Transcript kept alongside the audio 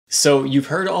So you've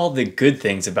heard all the good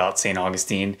things about St.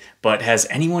 Augustine, but has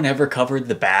anyone ever covered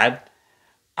the bad?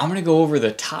 I'm going to go over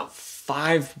the top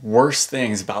 5 worst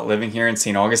things about living here in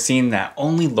St. Augustine that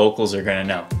only locals are going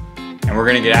to know. And we're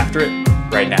going to get after it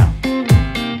right now.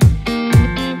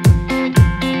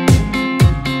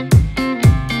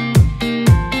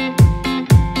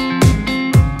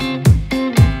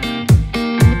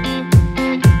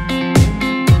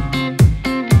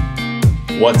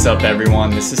 What's up everyone,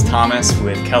 this is Thomas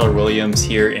with Keller Williams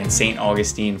here in St.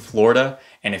 Augustine, Florida.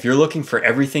 And if you're looking for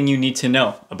everything you need to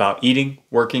know about eating,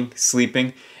 working,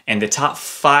 sleeping, and the top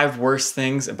 5 worst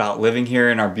things about living here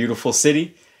in our beautiful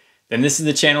city, then this is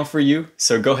the channel for you.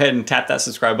 So go ahead and tap that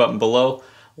subscribe button below,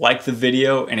 like the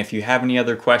video, and if you have any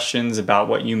other questions about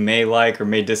what you may like or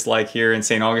may dislike here in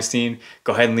St. Augustine,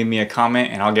 go ahead and leave me a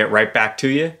comment and I'll get right back to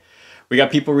you. We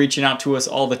got people reaching out to us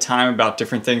all the time about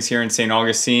different things here in St.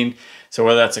 Augustine. So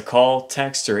whether that's a call,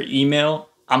 text, or email,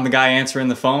 I'm the guy answering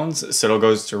the phones, so it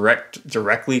goes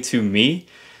directly to me.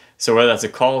 So whether that's a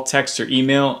call, text, or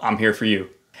email, I'm here for you.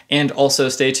 And also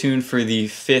stay tuned for the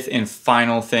 5th and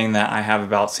final thing that I have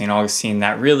about St. Augustine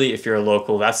that really, if you're a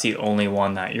local, that's the only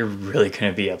one that you're really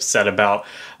going to be upset about.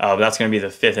 That's going to be the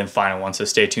 5th and final one, so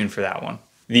stay tuned for that one.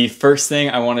 The first thing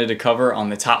I wanted to cover on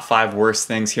the top 5 worst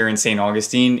things here in St.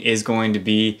 Augustine is going to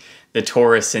be the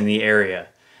tourists in the area.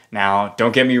 Now,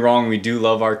 don't get me wrong, we do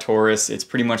love our tourists. It's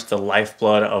pretty much the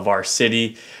lifeblood of our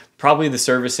city. Probably the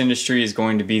service industry is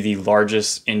going to be the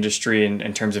largest industry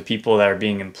in terms of people that are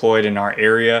being employed in our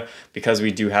area because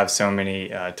we do have so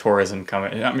many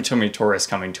tourists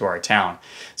coming to our town.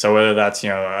 So whether that's,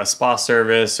 a spa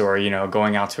service or,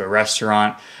 going out to a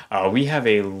restaurant, we have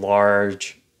a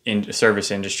large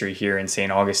service industry here in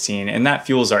St. Augustine, and that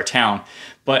fuels our town.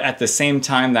 But at the same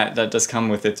time, that does come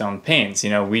with its own pains.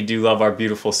 We do love our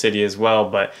beautiful city as well,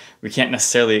 but we can't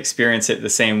necessarily experience it the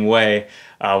same way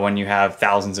when you have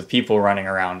thousands of people running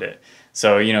around it.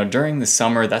 So, during the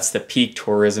summer, that's the peak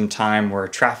tourism time where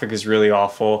traffic is really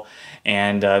awful.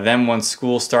 And then once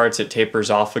school starts, it tapers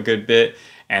off a good bit.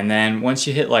 And then once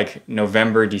you hit like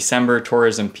November, December,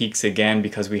 tourism peaks again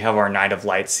because we have our Night of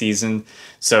Light season.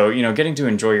 So, getting to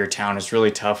enjoy your town is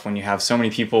really tough when you have so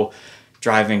many people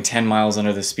driving 10 miles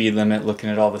under the speed limit, looking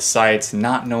at all the sights,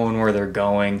 not knowing where they're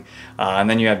going. And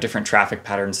then you have different traffic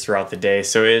patterns throughout the day.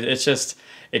 So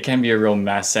it can be a real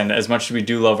mess. And as much as we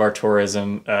do love our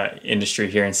tourism industry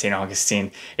here in St.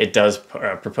 Augustine, it does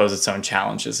propose its own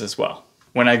challenges as well.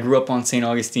 When I grew up on St.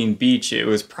 Augustine Beach, it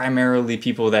was primarily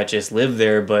people that just live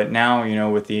there. But now,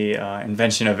 with the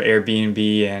invention of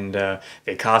Airbnb and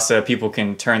Vacasa, people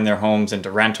can turn their homes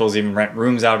into rentals, even rent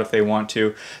rooms out if they want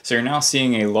to. So you're now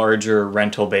seeing a larger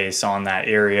rental base on that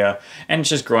area, and it's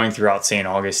just growing throughout St.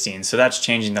 Augustine. So that's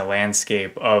changing the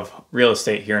landscape of real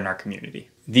estate here in our community.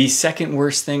 The second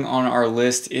worst thing on our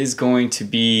list is going to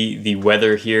be the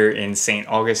weather here in St.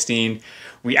 Augustine.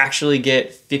 We actually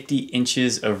get 50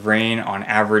 inches of rain on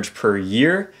average per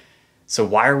year. So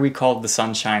why are we called the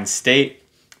Sunshine State?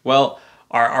 Well,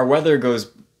 our weather goes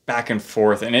back and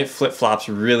forth and it flip-flops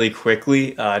really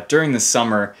quickly. During the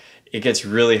summer, it gets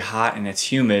really hot and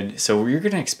it's humid. So you're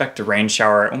gonna expect a rain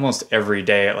shower almost every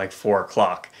day at like 4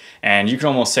 o'clock. And you can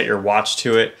almost set your watch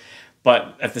to it.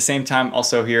 But at the same time,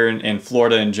 also here in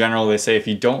Florida in general, they say if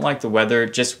you don't like the weather,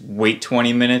 just wait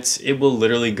 20 minutes. It will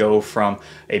literally go from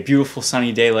a beautiful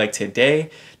sunny day like today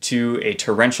to a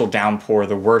torrential downpour,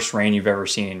 the worst rain you've ever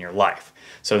seen in your life.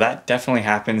 So that definitely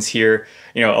happens here.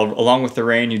 Along with the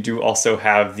rain, you do also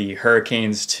have the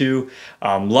hurricanes too.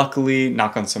 Luckily,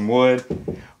 knock on some wood,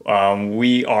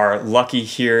 we are lucky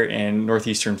here in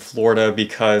northeastern Florida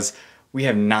because we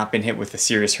have not been hit with a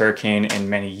serious hurricane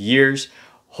in many years.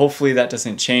 Hopefully that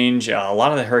doesn't change. A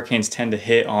lot of the hurricanes tend to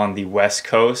hit on the west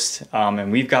coast,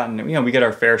 and we've gotten, we get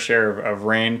our fair share of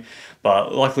rain,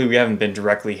 but luckily we haven't been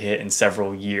directly hit in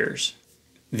several years.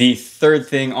 The third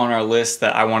thing on our list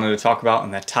that I wanted to talk about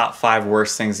in the top 5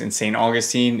 worst things in St.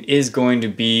 Augustine is going to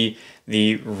be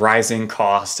the rising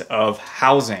cost of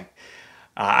housing.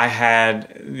 I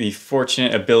had the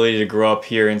fortunate ability to grow up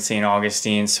here in St.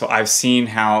 Augustine, so I've seen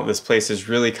how this place has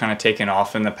really kind of taken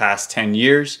off in the past 10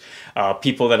 years.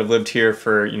 People that have lived here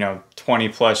for 20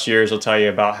 plus years will tell you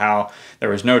about how there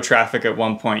was no traffic at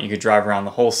one point. You could drive around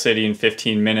the whole city in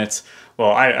 15 minutes.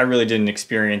 Well, I really didn't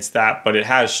experience that, but it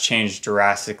has changed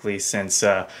drastically since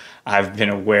I've been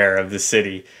aware of the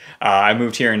city. I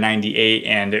moved here in '98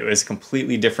 and it was a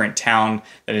completely different town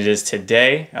than it is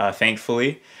today,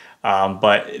 thankfully.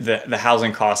 But the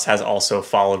housing cost has also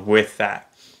followed with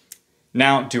that.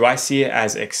 Now, do I see it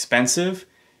as expensive?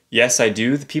 Yes, I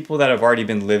do. The people that have already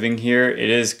been living here, it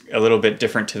is a little bit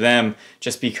different to them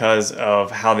just because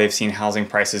of how they've seen housing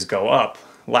prices go up.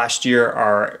 Last year,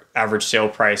 our average sale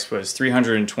price was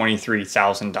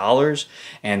 $323,000.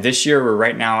 And this year, we're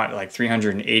right now at like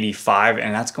 $385,000,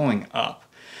 and that's going up.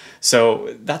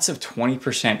 So that's a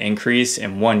 20% increase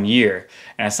in 1 year.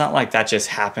 And it's not like that just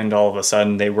happened all of a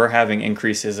sudden. They were having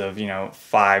increases of,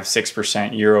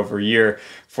 5-6% year over year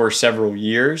for several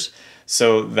years.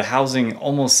 So the housing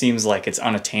almost seems like it's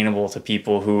unattainable to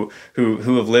people who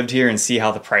have lived here and see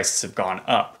how the prices have gone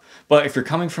up. But if you're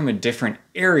coming from a different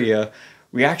area,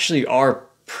 we actually are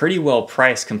pretty well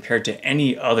priced compared to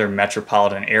any other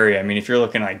metropolitan area. I mean, if you're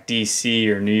looking like DC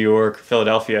or New York,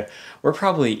 Philadelphia, we're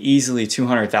probably easily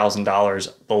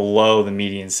 $200,000 below the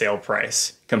median sale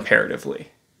price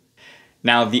comparatively.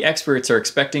 Now, the experts are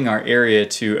expecting our area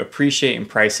to appreciate in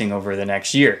pricing over the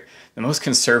next year. The most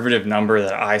conservative number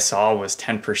that I saw was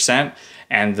 10%,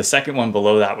 and the second one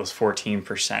below that was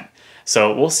 14%.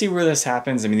 So we'll see where this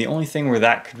happens. I mean, the only thing where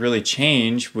that could really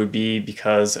change would be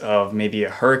because of maybe a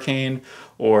hurricane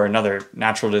or another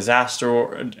natural disaster,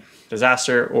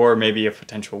 or maybe a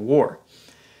potential war.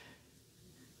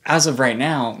 As of right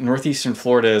now, northeastern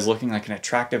Florida is looking like an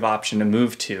attractive option to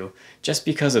move to just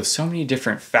because of so many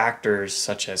different factors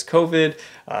such as COVID,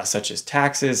 such as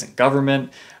taxes and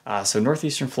government. So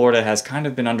northeastern Florida has kind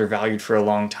of been undervalued for a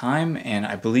long time, and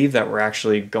I believe that we're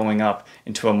actually going up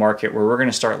into a market where we're going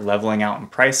to start leveling out in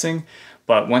pricing.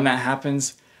 But when that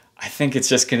happens, I think it's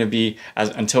just going to be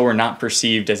until we're not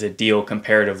perceived as a deal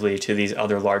comparatively to these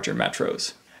other larger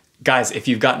metros. Guys, if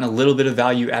you've gotten a little bit of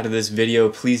value out of this video,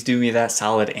 please do me that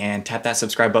solid and tap that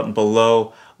subscribe button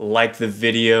below, like the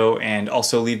video, and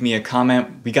also leave me a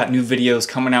comment. We got new videos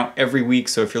coming out every week,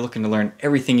 so if you're looking to learn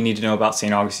everything you need to know about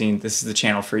St. Augustine, this is the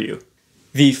channel for you.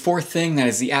 The fourth thing that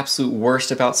is the absolute worst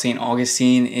about St.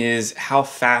 Augustine is how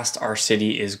fast our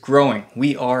city is growing.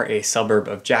 We are a suburb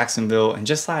of Jacksonville, and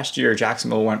just last year,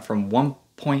 Jacksonville went from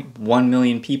 1.1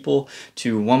 million people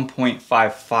to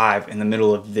 1.55 in the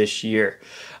middle of this year.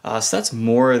 So that's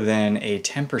more than a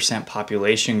 10%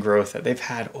 population growth that they've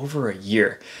had over a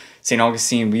year. St.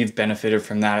 Augustine, we've benefited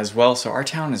from that as well. So our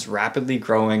town is rapidly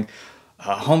growing.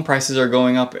 Home prices are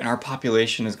going up and our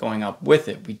population is going up with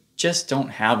it. We just don't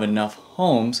have enough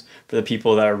homes for the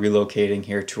people that are relocating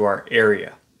here to our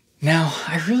area. Now,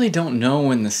 I really don't know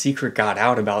when the secret got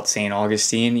out about St.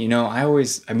 Augustine.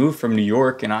 I moved from New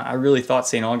York, and I really thought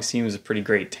St. Augustine was a pretty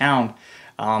great town,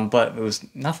 but it was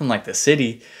nothing like the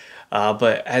city.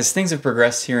 But as things have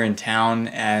progressed here in town,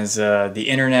 as the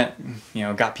internet,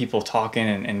 got people talking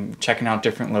and checking out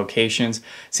different locations,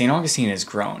 St. Augustine has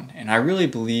grown. And I really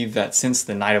believe that since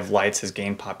the Night of Lights has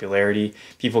gained popularity,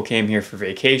 people came here for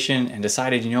vacation and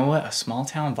decided, you know what, a small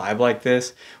town vibe like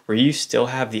this, where you still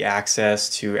have the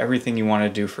access to everything you want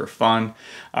to do for fun,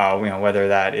 whether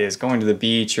that is going to the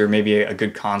beach or maybe a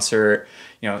good concert,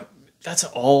 that's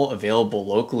all available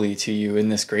locally to you in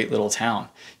this great little town.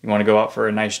 You want to go out for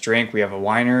a nice drink, we have a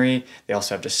winery. They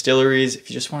also have distilleries. If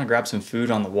you just want to grab some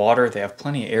food on the water, they have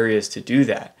plenty of areas to do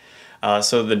that.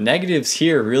 So the negatives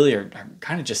here really are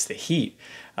kind of just the heat.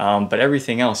 But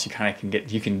everything else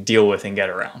you can deal with and get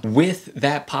around. With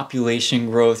that population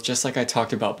growth, just like I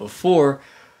talked about before,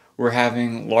 we're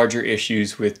having larger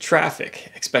issues with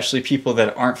traffic, especially people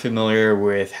that aren't familiar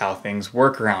with how things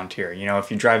work around here. If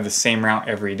you drive the same route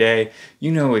every day,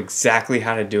 you know exactly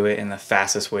how to do it and the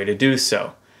fastest way to do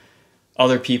so.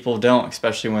 Other people don't,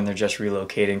 especially when they're just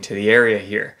relocating to the area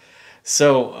here.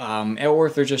 So, or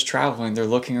if they're just traveling, they're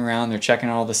looking around, they're checking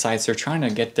out all the sites, they're trying to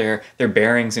get their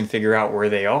bearings and figure out where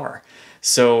they are.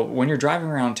 So when you're driving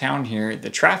around town here,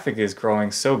 the traffic is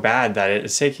growing so bad that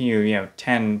it's taking you,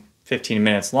 10, 15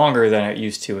 minutes longer than it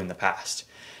used to in the past.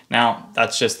 Now,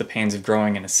 that's just the pains of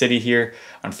growing in a city here.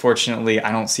 Unfortunately,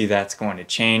 I don't see that's going to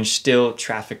change. Still,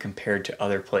 traffic compared to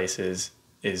other places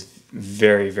is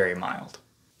very, very mild.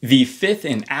 The fifth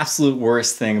and absolute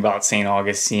worst thing about St.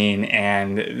 Augustine,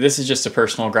 and this is just a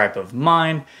personal gripe of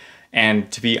mine, and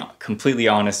to be completely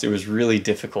honest, it was really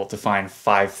difficult to find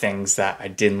 5 things that I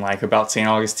didn't like about St.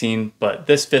 Augustine, but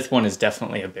this fifth one is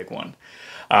definitely a big one.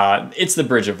 It's the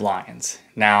Bridge of Lions.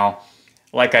 Now,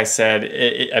 like I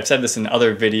said, I've said this in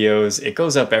other videos, it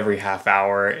goes up every half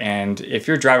hour, and if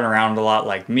you're driving around a lot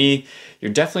like me,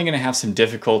 you're definitely going to have some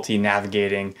difficulty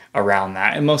navigating around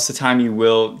that, and most of the time you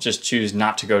will just choose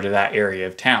not to go to that area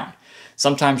of town.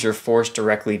 Sometimes you're forced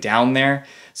directly down there,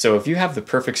 so if you have the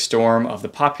perfect storm of the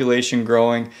population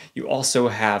growing, you also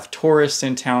have tourists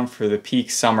in town for the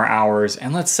peak summer hours,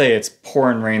 and let's say it's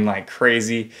pouring rain like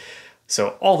crazy,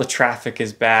 so all the traffic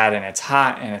is bad and it's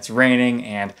hot and it's raining,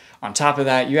 and on top of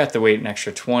that, you have to wait an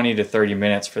extra 20 to 30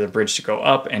 minutes for the bridge to go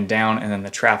up and down and then the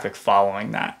traffic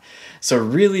following that. So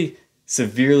really,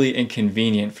 severely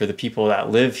inconvenient for the people that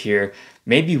live here.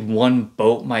 Maybe one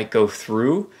boat might go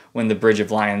through when the Bridge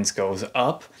of Lions goes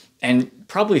up, and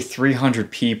probably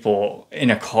 300 people in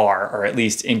a car are at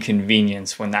least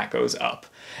inconvenienced when that goes up.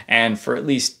 And for at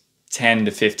least 10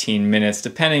 to 15 minutes,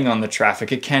 depending on the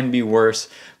traffic, it can be worse,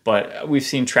 but we've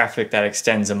seen traffic that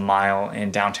extends a mile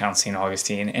in downtown St.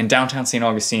 Augustine, and downtown St.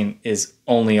 Augustine is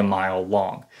only a mile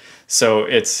long. So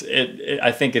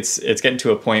I think it's getting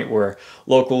to a point where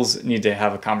locals need to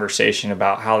have a conversation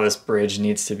about how this bridge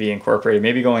needs to be incorporated,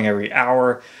 maybe going every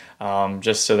hour,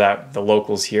 just so that the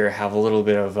locals here have a little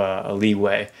bit of a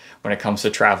leeway when it comes to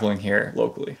traveling here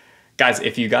locally. Guys,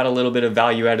 if you got a little bit of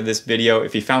value out of this video,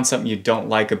 if you found something you don't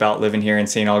like about living here in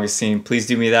St. Augustine, please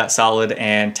do me that solid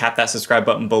and tap that subscribe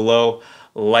button below,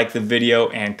 like the video,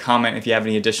 and comment if you have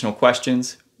any additional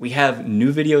questions. We have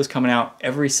new videos coming out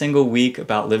every single week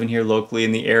about living here locally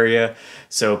in the area,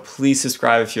 so please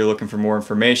subscribe if you're looking for more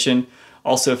information.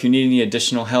 Also, if you need any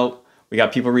additional help, we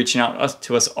got people reaching out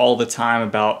to us all the time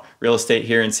about real estate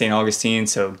here in St. Augustine,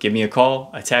 so give me a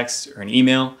call, a text, or an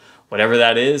email. Whatever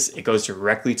that is, it goes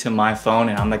directly to my phone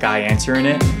and I'm the guy answering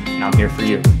it, and I'm here for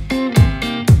you.